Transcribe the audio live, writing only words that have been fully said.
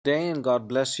Day and God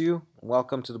bless you.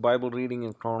 Welcome to the Bible reading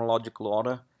in chronological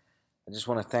order. I just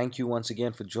want to thank you once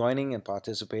again for joining and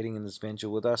participating in this venture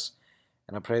with us.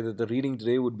 And I pray that the reading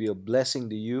today would be a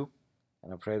blessing to you.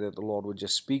 And I pray that the Lord would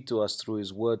just speak to us through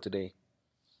His Word today.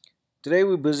 Today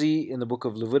we're busy in the book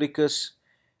of Leviticus,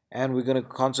 and we're going to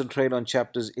concentrate on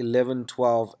chapters 11,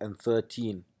 12, and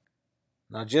 13.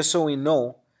 Now, just so we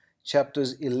know,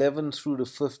 chapters 11 through to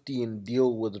 15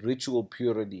 deal with ritual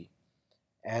purity.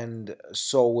 And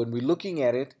so when we're looking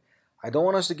at it, I don't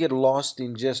want us to get lost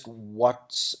in just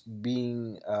what's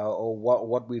being or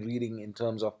what we're reading in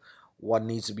terms of what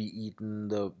needs to be eaten,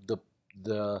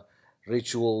 the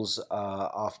rituals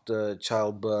after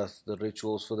childbirth, the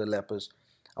rituals for the lepers.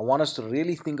 I want us to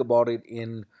really think about it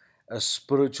in a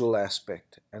spiritual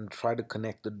aspect and try to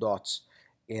connect the dots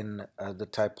in the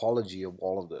typology of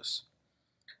all of this.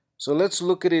 So let's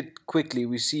look at it quickly.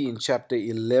 We see in chapter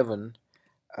 11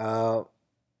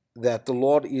 that the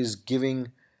Lord is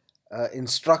giving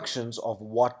instructions of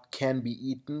what can be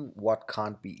eaten, what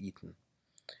can't be eaten.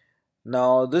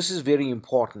 Now, this is very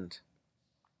important.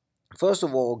 First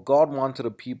of all, God wanted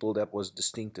a people that was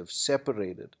distinctive,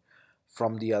 separated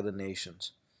from the other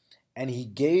nations. And He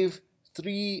gave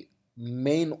three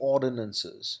main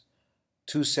ordinances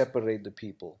to separate the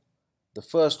people. The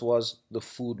first was the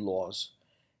food laws.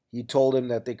 He told them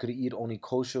that they could eat only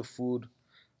kosher food.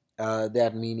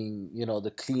 That meaning,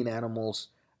 the clean animals,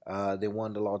 they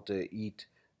weren't allowed to eat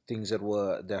things that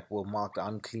were marked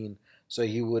unclean. So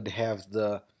He would have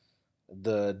the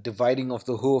dividing of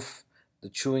the hoof, the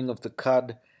chewing of the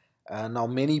cud. Now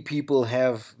many people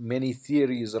have many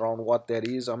theories around what that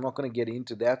is. I'm not going to get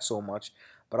into that so much,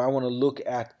 but I want to look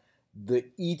at the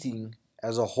eating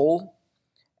as a whole.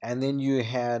 And then you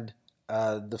had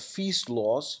the feast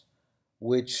laws,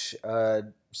 which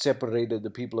separated the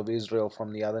people of Israel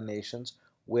from the other nations,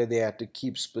 where they had to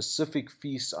keep specific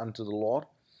feasts unto the Lord.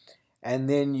 And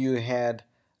then you had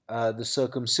the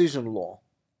circumcision law.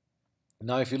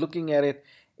 Now, if you're looking at it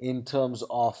in terms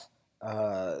of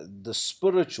the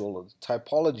spiritual or the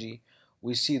typology,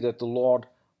 we see that the Lord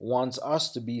wants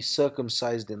us to be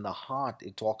circumcised in the heart,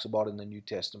 it talks about in the New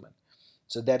Testament.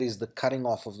 So that is the cutting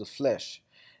off of the flesh.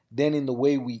 Then in the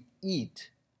way we eat,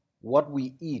 what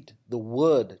we eat, the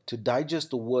word, to digest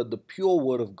the word, the pure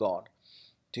word of God,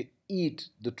 to eat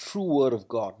the true word of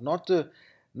God, not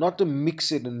to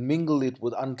mix it and mingle it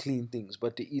with unclean things,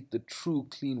 but to eat the true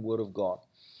clean word of God.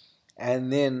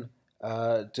 And then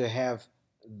to have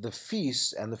the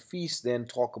feasts, and the feasts then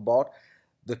talk about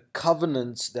the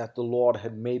covenants that the Lord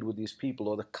had made with His people,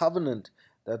 or the covenant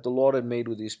that the Lord had made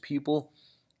with His people,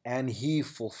 and He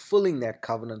fulfilling that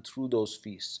covenant through those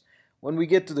feasts. When we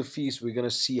get to the feast, we're going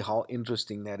to see how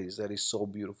interesting that is. That is so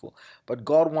beautiful. But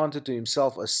God wanted to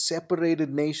Himself a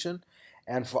separated nation,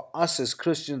 and for us as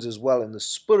Christians as well, in the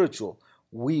spiritual,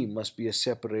 we must be a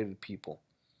separated people.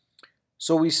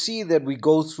 So we see that we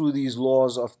go through these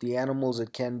laws of the animals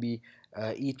that can be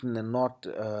eaten and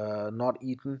not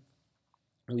eaten.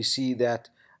 We see that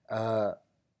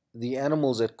the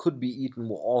animals that could be eaten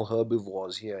were all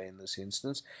herbivores here in this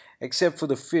instance, except for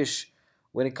the fish.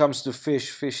 When it comes to fish,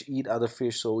 fish eat other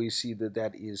fish, so we see that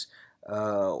that is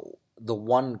the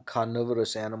one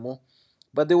carnivorous animal.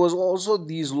 But there was also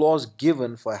these laws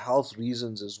given for health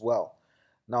reasons as well.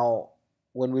 Now,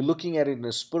 when we're looking at it in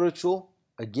a spiritual,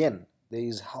 again, there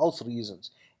is health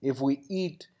reasons. If we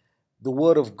eat the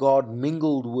Word of God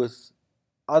mingled with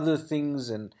other things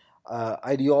and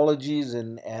ideologies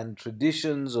and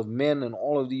traditions of men and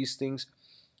all of these things,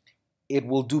 it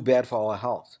will do bad for our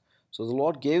health. So the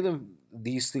Lord gave them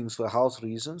these things for health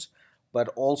reasons, but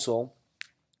also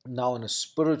now in a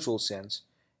spiritual sense,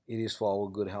 it is for our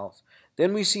good health.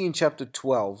 Then we see in chapter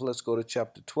 12, let's go to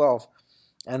chapter 12,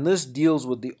 and this deals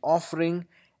with the offering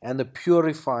and the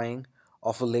purifying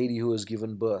of a lady who has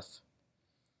given birth.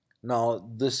 Now,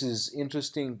 this is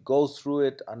interesting. Go through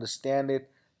it, understand it,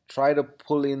 try to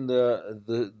pull in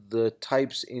the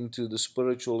types into the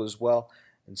spiritual as well,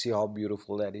 and see how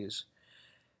beautiful that is.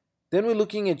 Then we're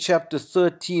looking at chapter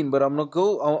 13, but I'm not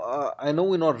I know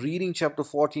we're not reading chapter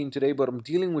 14 today, but I'm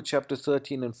dealing with chapter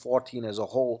 13 and 14 as a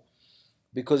whole,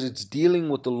 because it's dealing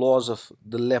with the laws of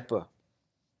the leper.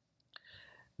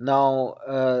 Now,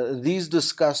 these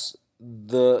discuss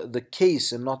the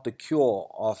case and not the cure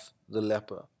of the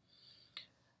leper.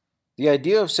 The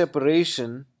idea of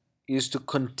separation is to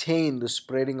contain the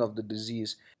spreading of the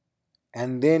disease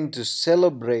and then to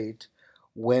celebrate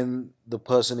when the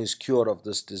person is cured of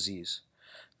this disease.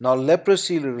 Now,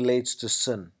 leprosy relates to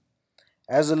sin.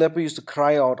 As the leper used to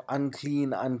cry out,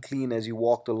 unclean, unclean, as he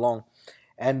walked along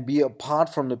and be apart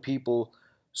from the people,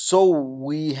 so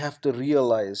we have to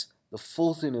realize the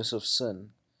filthiness of sin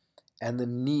and the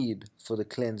need for the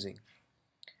cleansing.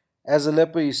 As a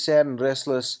leper is sad and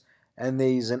restless, and there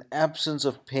is an absence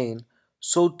of pain,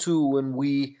 so too when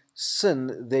we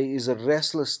sin, there is a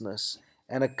restlessness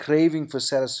and a craving for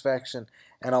satisfaction,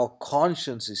 and our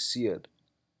conscience is seared.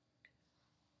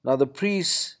 Now, the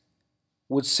priest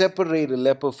would separate a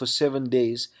leper for 7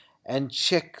 days and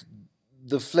check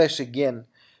the flesh again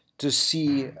to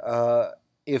see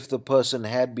if the person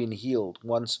had been healed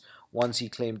once he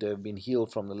claimed to have been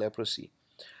healed from the leprosy.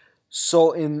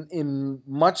 So in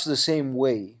much the same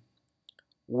way,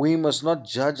 we must not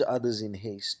judge others in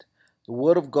haste. The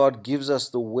Word of God gives us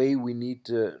the way we need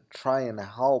to try and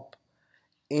help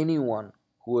anyone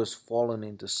who has fallen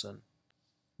into sin.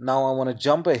 Now I want to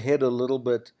jump ahead a little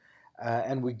bit,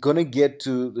 and we're going to get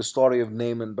to the story of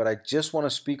Naaman, but I just want to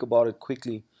speak about it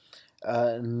quickly.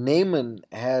 Naaman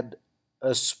had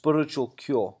a spiritual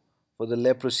cure for the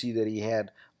leprosy that he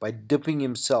had by dipping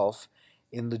himself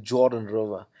in the Jordan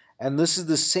River. And this is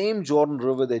the same Jordan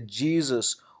River that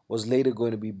Jesus was later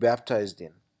going to be baptized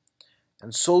in.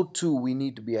 And so too we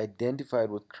need to be identified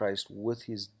with Christ with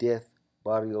his death,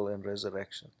 burial, and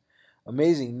resurrection.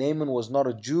 Amazing. Naaman was not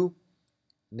a Jew.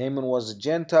 Naaman was a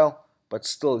Gentile, but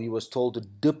still he was told to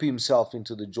dip himself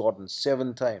into the Jordan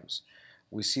 7 times.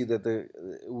 We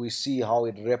see how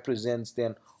it represents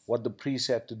then what the priests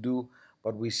had to do,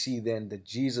 but we see then that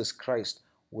Jesus Christ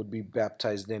would be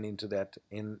baptized then into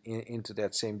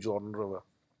that same Jordan River.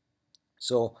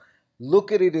 So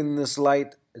look at it in this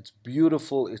light. It's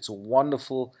beautiful. It's a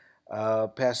wonderful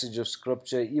passage of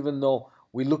Scripture. Even though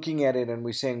we're looking at it and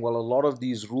we're saying, well, a lot of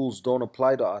these rules don't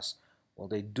apply to us. Well,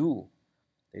 they do.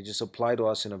 They just apply to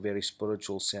us in a very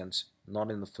spiritual sense,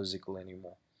 not in the physical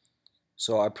anymore.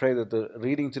 So I pray that the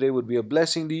reading today would be a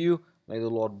blessing to you. May the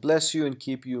Lord bless you and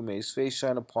keep you. May his face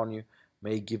shine upon you.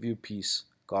 May he give you peace.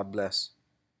 God bless.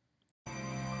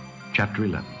 Chapter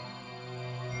 11.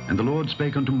 And the Lord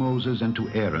spake unto Moses and to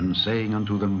Aaron, saying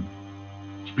unto them,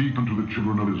 Speak unto the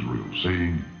children of Israel,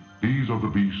 saying, These are the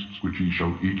beasts which ye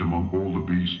shall eat among all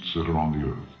the beasts that are on the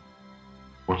earth.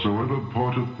 Whatsoever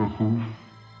parteth the hoof,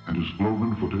 and is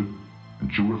cloven-footed,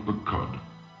 and cheweth the cud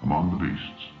among the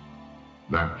beasts,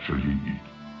 that shall ye eat.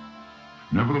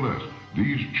 Nevertheless,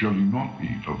 these shall ye not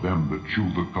eat of them that chew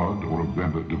the cud, or of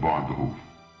them that divide the hoof,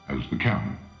 as the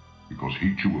camel, because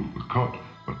he cheweth the cud,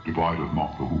 but divideth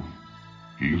not the hoof.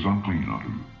 He is unclean unto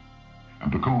you.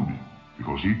 And the coney,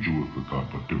 because he cheweth the cud,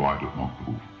 but divideth not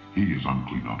the hoof. He is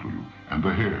unclean unto you. And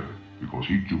the hare, because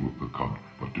he cheweth the cud,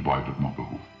 but divideth not the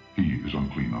hoof. He is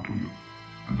unclean unto you.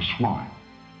 And the swine,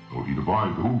 though he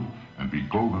divide the hoof, and be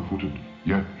cloven-footed,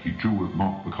 yet he cheweth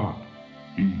not the cud.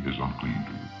 He is unclean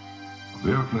to you. Of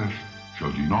their flesh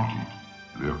shall ye not eat,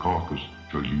 and their carcass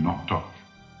shall ye not touch.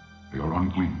 They are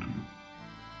unclean to you.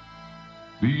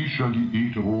 These shall ye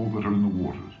eat of all that are in the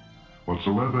waters.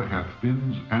 Whatsoever hath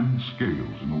fins and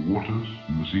scales in the waters,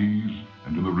 in the seas,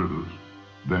 and in the rivers,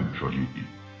 them shall ye eat.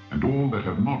 And all that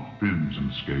have not fins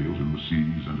and scales in the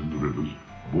seas and in the rivers,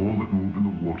 of all that move in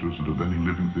the waters, and of any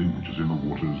living thing which is in the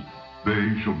waters,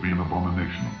 they shall be an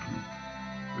abomination unto you.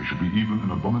 They shall be even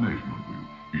an abomination unto you.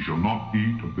 Ye shall not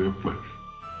eat of their flesh,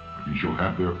 but ye shall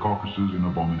have their carcasses in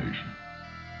abomination.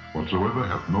 Whatsoever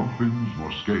hath no fins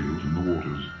nor scales in the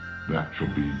waters, that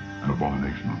shall be an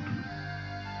abomination unto you.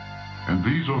 And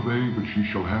these are they which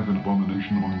ye shall have in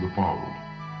abomination among the fowls.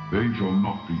 They shall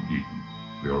not be eaten.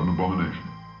 They are an abomination.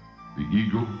 The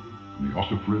eagle, and the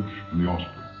ossifrage, and the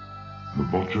osprey, and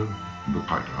the vulture, and the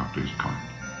kite after his kind.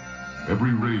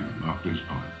 Every raven after his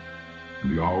kind.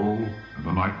 And the owl, and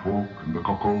the nighthawk, and the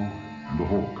cuckoo, and the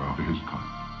hawk after his kind.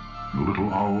 And the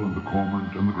little owl, and the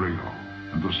cormorant, and the great owl,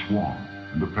 and the swan,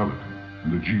 and the pelican,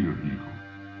 and the jeer eagle,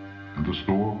 and the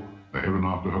stork, the heron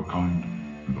after her kind,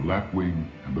 and the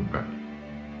lapwing, and the bat.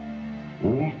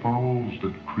 All fowls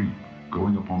that creep,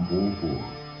 going upon all four,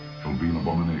 shall be an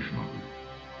abomination unto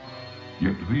you.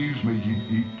 Yet these may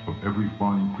ye eat of every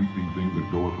fine creeping thing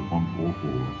that goeth upon all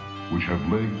four, which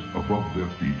have legs above their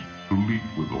feet, to leap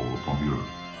withal upon the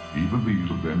earth. Even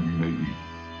these of them ye may eat,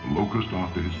 the locust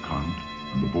after his kind,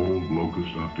 and the bald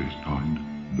locust after his kind,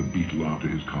 and the beetle after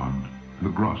his kind, and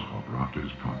the grasshopper after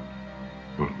his kind.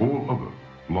 But all other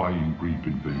flying,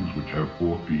 creeping things which have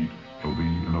 4 feet shall be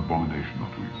an abomination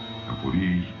unto you, and for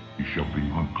these ye shall be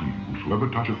unclean. Whosoever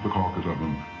toucheth the carcass of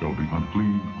them shall be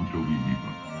unclean until the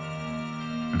evening.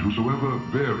 And whosoever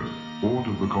beareth aught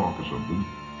of the carcass of them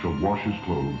shall wash his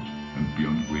clothes, and be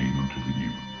unclean until the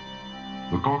evening.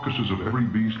 The carcasses of every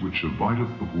beast which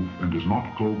divideth the hoof, and is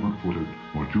not cloven-footed,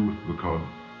 nor cheweth the cud,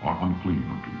 are unclean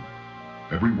unto you.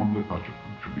 Every one that toucheth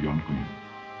them shall be unclean.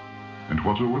 And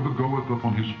whatsoever goeth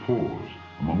upon his paws,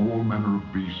 among all manner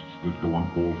of beasts that go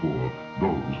on all 4,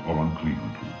 those are unclean. unclean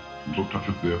unto you. Whoso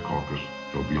toucheth their carcass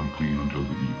shall be unclean until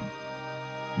the even.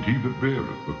 And he that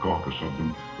beareth the carcass of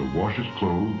them shall wash his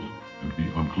clothes, and be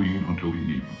unclean until the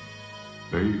even.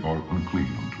 They are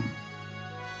unclean unto you.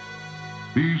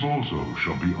 These also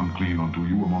shall be unclean unto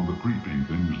you among the creeping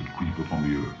things that creep upon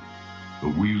the earth: the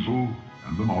weasel,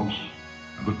 and the mouse,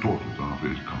 and the tortoise after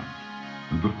his kind,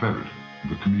 and the ferret,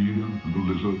 and the chameleon, and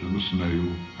the lizard, and the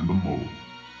snail, and the mole.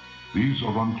 These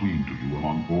are unclean to you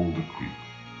among all that creep.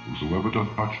 Whosoever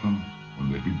doth touch them,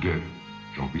 when they be dead,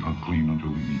 shall be unclean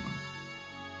until the even.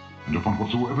 And upon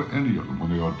whatsoever any of them,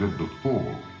 when they are dead, doth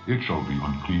fall, it shall be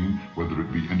unclean, whether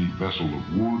it be any vessel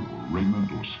of wood, or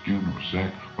raiment, or skin, or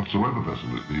sack, whatsoever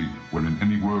vessel it be, wherein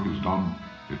any work is done,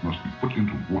 it must be put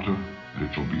into water, and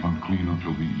it shall be unclean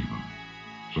until the even.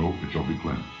 So it shall be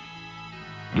cleansed.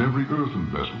 And every earthen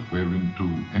vessel whereinto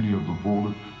any of them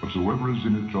falleth, whatsoever is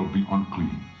in it shall be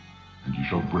unclean, and ye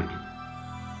shall break it.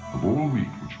 Of all meat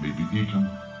which may be eaten,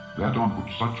 that on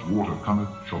which such water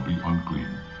cometh shall be unclean,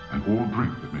 and all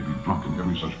drink that may be drunk in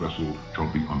every such vessel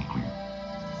shall be unclean.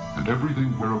 And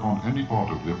everything whereupon any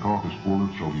part of their carcass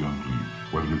falleth shall be unclean,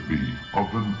 whether it be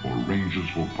oven or ranges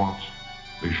or pots,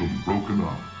 they shall be broken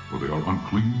up, for they are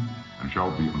unclean, and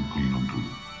shall be unclean unto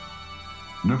you.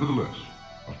 Nevertheless,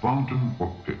 a fountain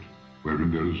or pit,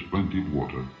 wherein there is plenty of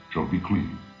water, shall be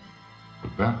clean.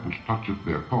 But that which toucheth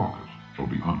their carcass shall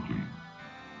be unclean.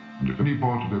 And if any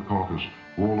part of their carcass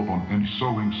fall upon any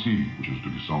sowing seed which is to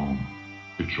be sown,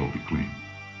 it shall be clean.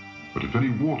 But if any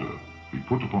water be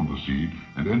put upon the seed,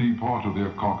 and any part of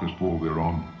their carcass fall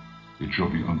thereon, it shall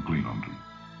be unclean unto you.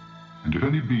 And if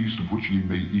any beast of which ye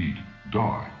may eat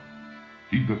die,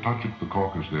 he that toucheth the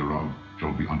carcass thereof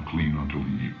shall be unclean until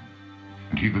the even.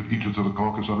 And he that eateth of the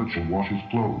carcass of it shall wash his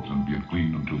clothes, and be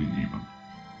unclean until the even.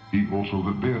 He also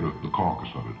that beareth the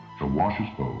carcass of it shall wash his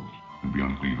clothes, and be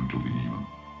unclean until the even.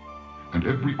 And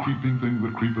every creeping thing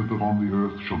that creepeth upon the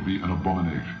earth shall be an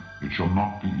abomination, it shall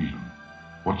not be eaten.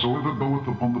 Whatsoever goeth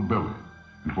upon the belly,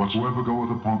 and whatsoever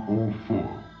goeth upon all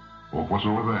four, or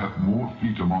whatsoever hath more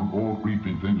feet among all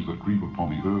creeping things that creep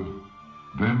upon the earth,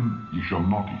 them ye shall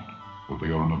not eat, for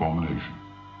they are an abomination.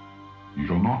 Ye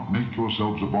shall not make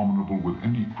yourselves abominable with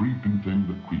any creeping thing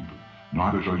that creepeth,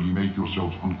 neither shall ye make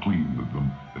yourselves unclean with them,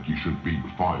 that ye should be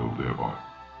defiled thereby.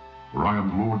 For I am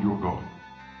the Lord your God.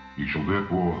 Ye shall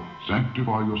therefore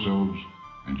sanctify yourselves,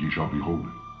 and ye shall be holy.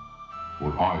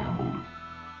 For I am holy.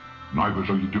 Neither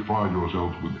shall ye defile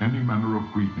yourselves with any manner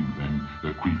of creeping thing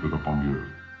that creepeth upon the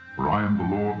earth. For I am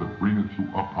the Lord that bringeth you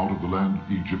up out of the land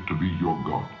of Egypt to be your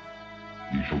God.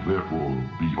 Ye shall therefore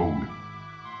be holy,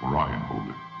 for I am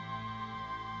holy.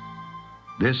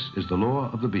 This is the law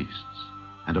of the beasts,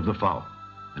 and of the fowl,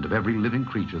 and of every living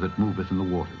creature that moveth in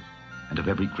the waters, and of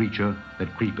every creature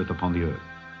that creepeth upon the earth,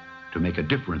 to make a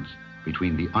difference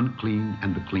between the unclean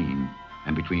and the clean,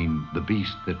 and between the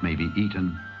beast that may be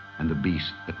eaten and the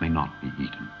beast that may not be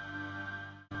eaten.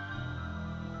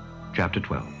 Chapter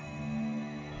 12.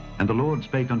 And the Lord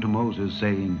spake unto Moses,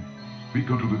 saying, Speak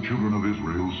unto the children of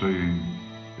Israel, saying,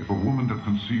 If a woman have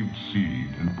conceived seed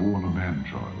and born a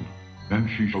man-child, then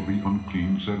she shall be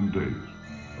unclean 7 days.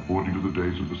 According to the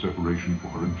days of the separation for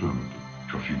her infirmity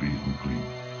shall she be unclean.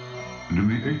 And in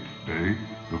the 8th day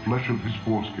the flesh of his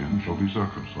foreskin shall be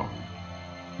circumcised.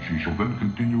 She shall then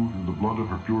continue in the blood of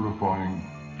her purifying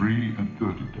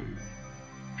 33 days.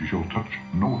 She shall touch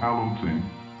no hallowed thing,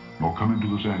 nor come into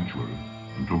the sanctuary,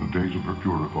 until the days of her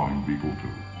purifying be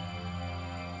fulfilled.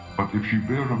 But if she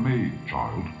bear a maid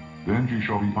child, then she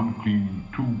shall be unclean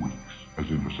 2 weeks, as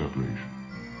in her separation.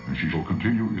 And she shall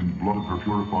continue in the blood of her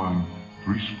purifying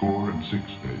 66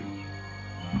 days.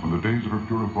 And when the days of her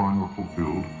purifying are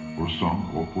fulfilled, for a son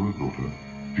or for a daughter,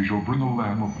 she shall bring a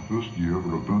lamb of the first year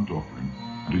for a burnt offering,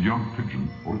 and a young pigeon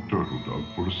or a turtle dove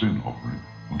for a sin offering,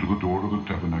 unto the door of the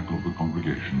tabernacle of the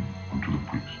congregation, unto the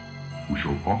priest, who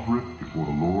shall offer it before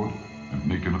the Lord, and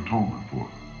make an atonement for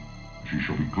her. She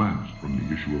shall be cleansed from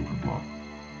the issue of her blood.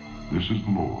 This is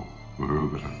the law for her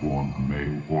that hath born a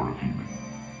male or a female.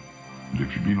 And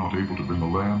if she be not able to bring a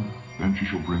lamb, then she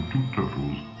shall bring 2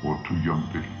 turtles or 2 young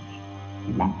pigeons,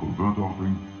 the one for the burnt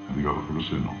offering, and the other for a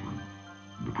sin offering.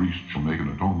 And the priest shall make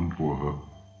an atonement for her,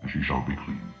 and she shall be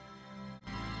clean.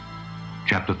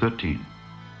 Chapter 13.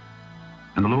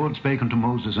 And the Lord spake unto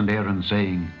Moses and Aaron,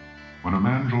 saying, When a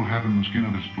man shall have in the skin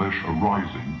of his flesh a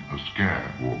rising, a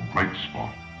scab, or bright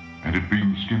spot, and it be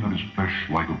in the skin of his flesh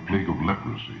like a plague of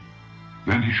leprosy,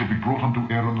 then he shall be brought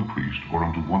unto Aaron the priest, or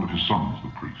unto one of his sons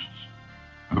the priests.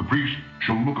 And the priest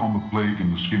shall look on the plague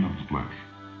in the skin of the flesh.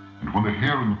 And when the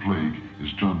hair in the plague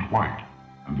is turned white,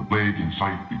 and the plague in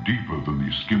sight be deeper than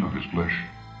the skin of his flesh,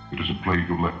 it is a plague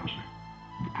of leprosy.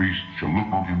 And the priest shall look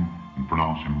on him, and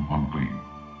pronounce him unclean.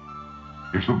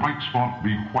 If the bright spot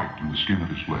be white in the skin of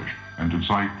his flesh, and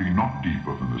inside be not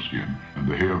deeper than the skin, and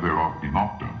the hair thereof be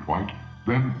not turned white,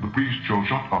 then the priest shall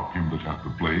shut up him that hath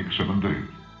the plague 7 days.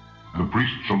 And the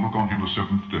priest shall look on him the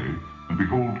 7th day, and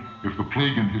behold, if the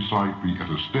plague in his side be at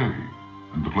a stay,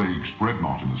 and the plague spread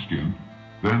not in the skin,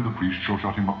 then the priest shall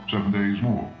shut him up 7 days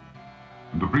more.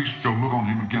 And the priest shall look on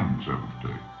him again the 7th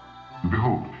day. And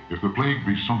behold, if the plague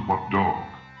be somewhat dark,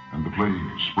 and the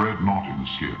plague spread not in the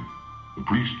skin, the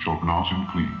priest shall pronounce him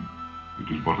clean.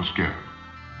 It is but a scab,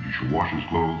 and he shall wash his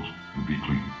clothes and be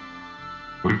clean.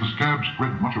 But if the scab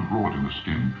spread much abroad in the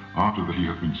skin, after that he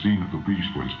hath been seen of the priest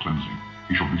for his cleansing,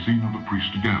 he shall be seen of the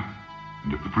priest again.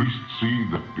 And if the priest see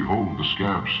that, behold, the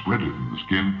scab spreadeth in the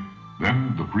skin,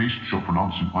 then the priest shall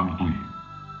pronounce him unclean.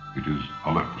 It is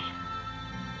a leprosy.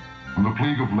 When the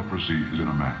plague of leprosy is in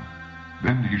a man,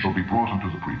 then he shall be brought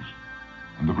unto the priest,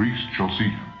 and the priest shall see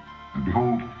him. And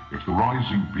behold, if the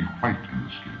rising be white in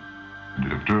the skin, and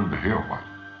it have turned the hair white,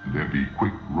 and there be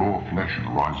quick raw flesh in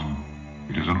the rising,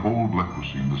 it is an old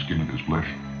leprosy in the skin of his flesh,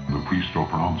 and the priest shall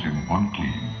pronounce him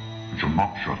unclean, and shall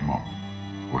not shut him up,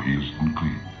 for he is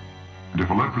unclean. And if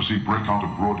a leprosy break out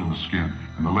abroad in the skin,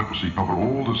 and the leprosy cover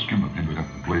all the skin of him that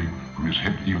hath the plague, from his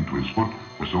head even to his foot,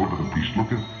 wheresoever the priest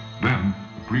looketh, then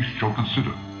the priest shall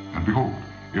consider, and behold,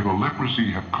 if a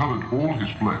leprosy have covered all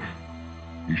his flesh,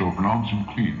 he shall pronounce him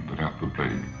clean that hath the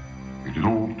plague. It is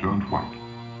all turned white.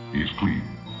 He is clean.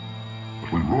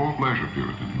 But when raw flesh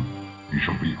appeareth in him, he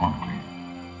shall be unclean.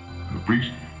 And the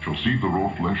priest shall see the raw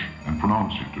flesh, and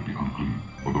pronounce him to be unclean.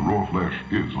 For the raw flesh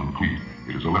is unclean.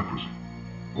 It is a leprosy.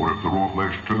 Or if the raw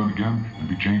flesh turn again, and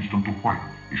be changed unto white,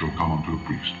 he shall come unto the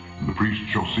priest. And the priest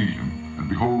shall see him. And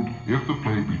behold, if the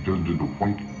plague be turned into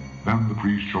white, then the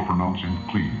priest shall pronounce him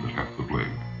clean that hath the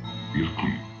plague. He is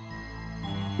clean.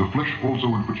 The flesh also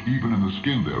in which even in the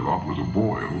skin thereof was a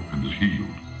boil, and is healed.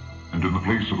 And in the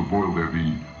place of the boil there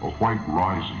be a white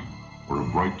rising, or a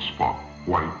bright spot,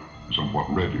 white, and somewhat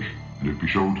reddish, and it be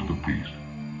showed to the priest.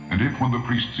 And if when the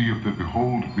priest seeth that,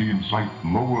 behold, it be in sight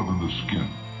lower than the skin,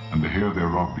 and the hair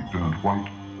thereof be turned white,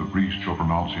 the priest shall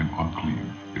pronounce him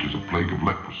unclean. It is a plague of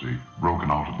leprosy, broken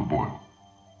out of the boil.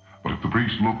 But if the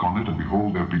priest look on it, and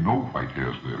behold, there be no white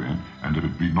hairs therein, and if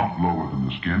it be not lower than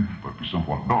the skin, but be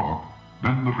somewhat dark,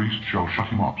 then the priest shall shut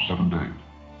him up 7 days.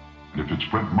 And if it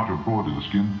spread much abroad in the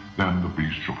skin, then the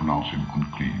priest shall pronounce him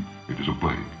unclean. It is a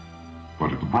plague.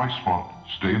 But if the bright spot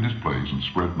stay in his place and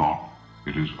spread not,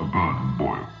 it is a burning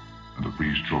boil, and the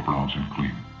priest shall pronounce him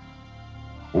clean.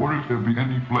 Or if there be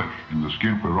any flesh in the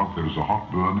skin whereof there is a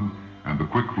hot burning, and the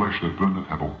quick flesh that burneth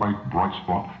have a white bright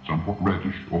spot, somewhat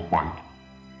reddish or white,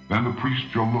 then the priest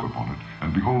shall look upon it,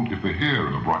 and behold, if the hair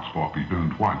in the bright spot be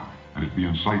turned white, and it be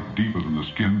in sight deeper than the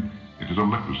skin, it is a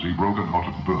leprosy broken out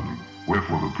of the burning,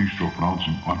 wherefore the priest shall pronounce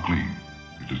him unclean.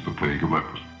 It is the plague of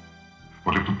leprosy.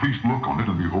 But if the priest look on it,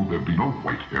 and behold, there be no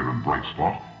white hair and bright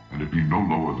spot, and it be no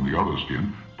lower than the other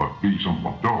skin, but be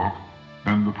somewhat dark,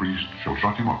 then the priest shall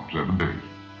shut him up 7 days.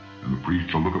 And the priest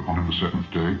shall look upon him the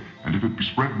 7th day, and if it be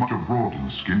spread much abroad in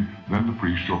the skin, then the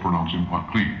priest shall pronounce him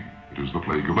unclean. It is the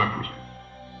plague of leprosy.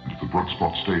 And if the bright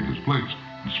spot stay in his place,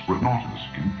 and spread not in the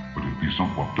skin, but it be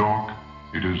somewhat dark,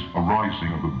 it is a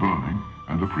rising of the burning,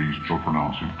 and the priest shall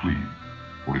pronounce him clean,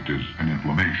 for it is an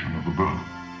inflammation of the burning.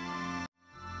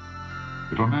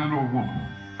 If a man or woman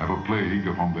have a plague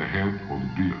upon the head or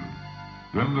the beard,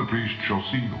 then the priest shall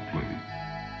see the plague.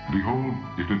 And behold,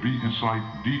 if it be in sight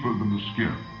deeper than the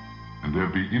skin, and there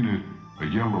be in it a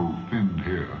yellow thin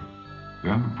hair,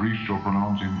 then the priest shall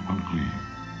pronounce him unclean.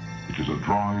 It is a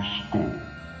dry scald,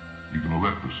 even a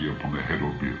leprosy upon the head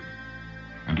or beard.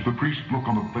 And if the priest look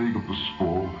on the plague of the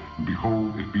scald, and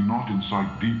behold, it be not in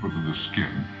sight deeper than the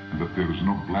skin, and that there is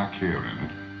no black hair in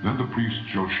it, then the priest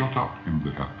shall shut up him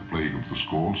that hath the plague of the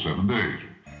scald 7 days.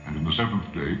 And in the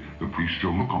 7th day the priest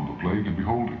shall look on the plague, and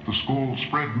behold, if the scald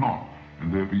spread not,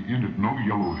 and there be in it no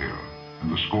yellow hair,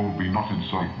 and the scald be not in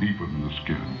sight deeper than the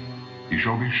skin, he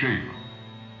shall be shaven.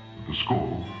 But the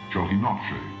scald shall he not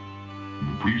shave.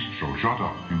 And the priest shall shut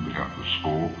up him that hath the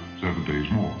scald 7 days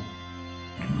more.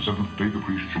 And in the 7th day the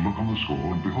priest shall look on the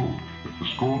scald, and behold, if the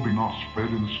scald be not spread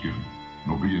in the skin,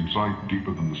 nor be in sight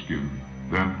deeper than the skin,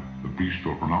 then the priest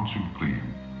shall pronounce him clean,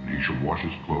 and he shall wash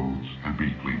his clothes and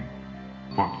be clean.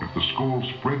 But if the scald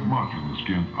spread much in the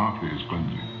skin after his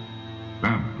cleansing,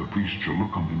 then the priest shall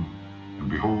look on him, and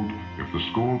behold, if the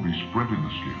scald be spread in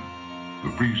the skin,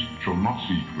 the priest shall not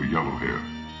seek for yellow hair.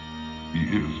 He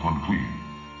is unclean.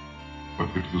 But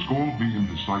if the scald be in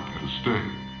his sight at a stay,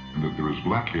 and that there is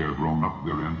black hair grown up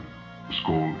therein, the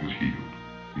scald is healed.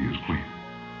 He is clean,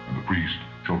 and the priest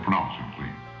shall pronounce him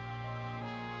clean.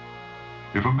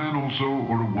 If a man also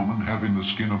or a woman have in the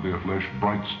skin of their flesh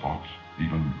bright spots,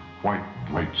 even white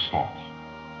bright spots,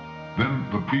 then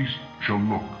the priest shall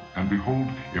look, and behold,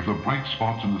 if the bright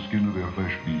spots in the skin of their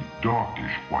flesh be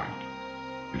darkish white,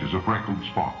 it is a freckled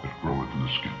spot that groweth in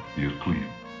the skin. He is clean.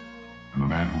 And the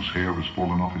man whose hair is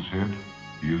fallen off his head,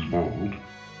 he is bald,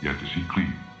 yet is he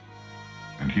clean.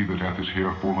 And he that hath his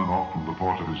hair fallen off from the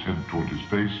part of his head toward his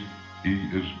face, he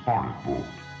is forehead bald,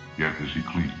 yet is he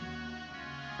clean.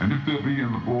 And if there be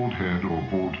in the bald head or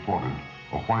bald forehead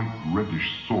a white reddish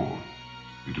sore,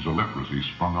 it is a leprosy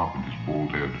sprung up in his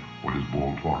bald head or his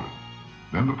bald forehead.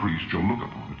 Then the priest shall look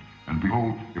upon it, and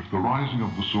behold, if the rising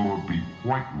of the sore be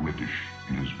white reddish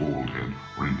in his bald head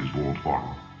or in his bald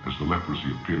forehead, as the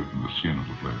leprosy appeareth in the skin of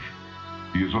the flesh,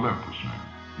 he is a leprous man,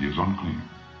 he is unclean.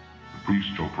 The priest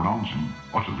shall pronounce him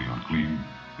utterly unclean,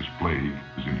 his plague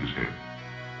is in his head.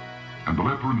 And the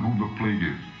leper in whom the plague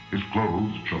is, his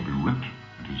clothes shall be rent,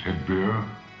 and his head bare,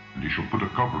 and he shall put a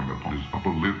covering upon his upper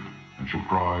lip, and shall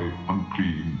cry,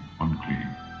 Unclean, unclean.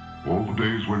 All the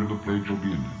days wherein the plague shall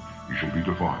be in him, he shall be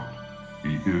defiled.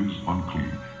 He is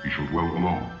unclean, he shall dwell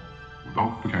alone.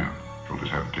 Without the camp shall his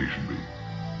habitation be.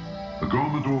 The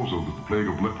garment also that the plague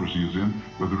of leprosy is in,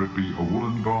 whether it be a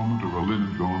woolen garment or a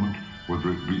linen garment, whether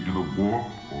it be in a warp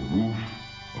or woof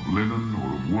of linen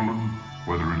or of woolen,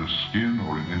 whether in a skin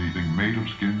or in anything made of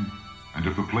skin, and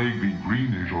if the plague be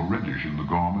greenish or reddish in the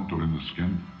garment or in the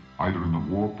skin, either in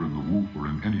the warp or in the woof or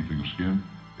in anything of skin,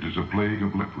 it is a plague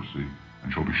of leprosy,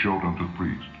 and shall be showed unto the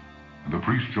priest. And the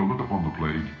priest shall look upon the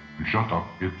plague, and shut up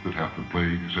it that hath the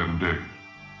plague 7 days.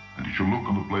 And he shall look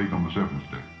on the plague on the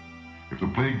 7th day. If the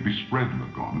plague be spread in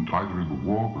the garment, either in the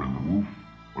warp or in the woof,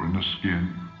 or in the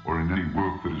skin, or in any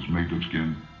work that is made of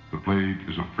skin, the plague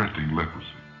is a fretting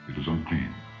leprosy. It is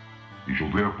unclean. He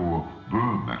shall therefore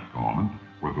burn that garment,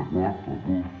 whether warp or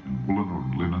woof, in woolen or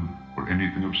in linen, or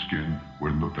anything of skin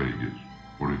wherein the plague is,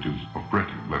 for it is a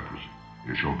fretting leprosy.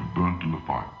 It shall be burnt in the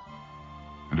fire.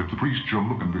 And if the priest shall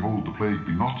look, and behold, the plague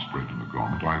be not spread in the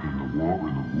garment, either in the warp or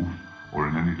in the woof, or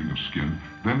in anything of skin,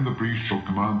 then the priest shall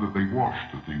command that they wash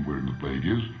the thing wherein the plague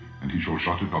is, and he shall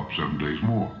shut it up 7 days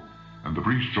more. And the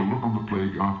priest shall look on the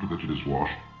plague after that it is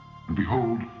washed, and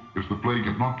behold, if the plague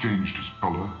have not changed his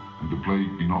color, and the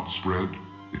plague be not spread,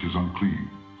 it is unclean.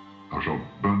 Thou shalt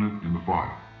burn it in the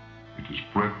fire. It is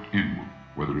fret inward,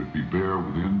 whether it be bare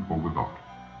within or without.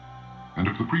 And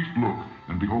if the priest look,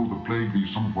 and behold the plague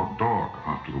be somewhat dark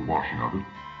after the washing of it,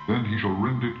 then he shall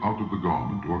rend it out of the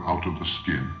garment, or out of the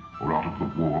skin, or out of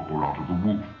the warp, or out of the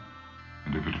woof.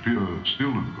 And if it appear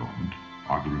still in the garment,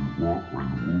 either in the warp, or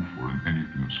in the woof, or in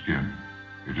anything of skin,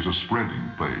 it is a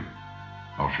spreading plague.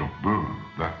 Thou shalt burn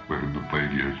that wherein the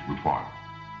plague is with fire.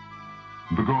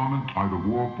 And the garment, either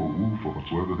warp or woof, or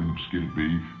whatsoever thing of skin it be,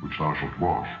 which thou shalt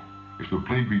wash, if the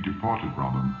plague be departed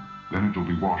from him, then it shall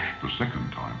be washed the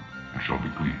 2nd time, and shall be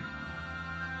clean.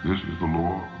 This is the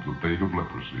law of the plague of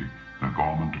leprosy, in a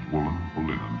garment of woolen or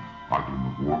linen, either in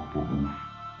the warp or woof,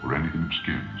 or anything of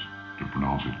skins, to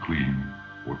pronounce it clean,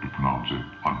 or to pronounce it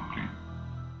unclean.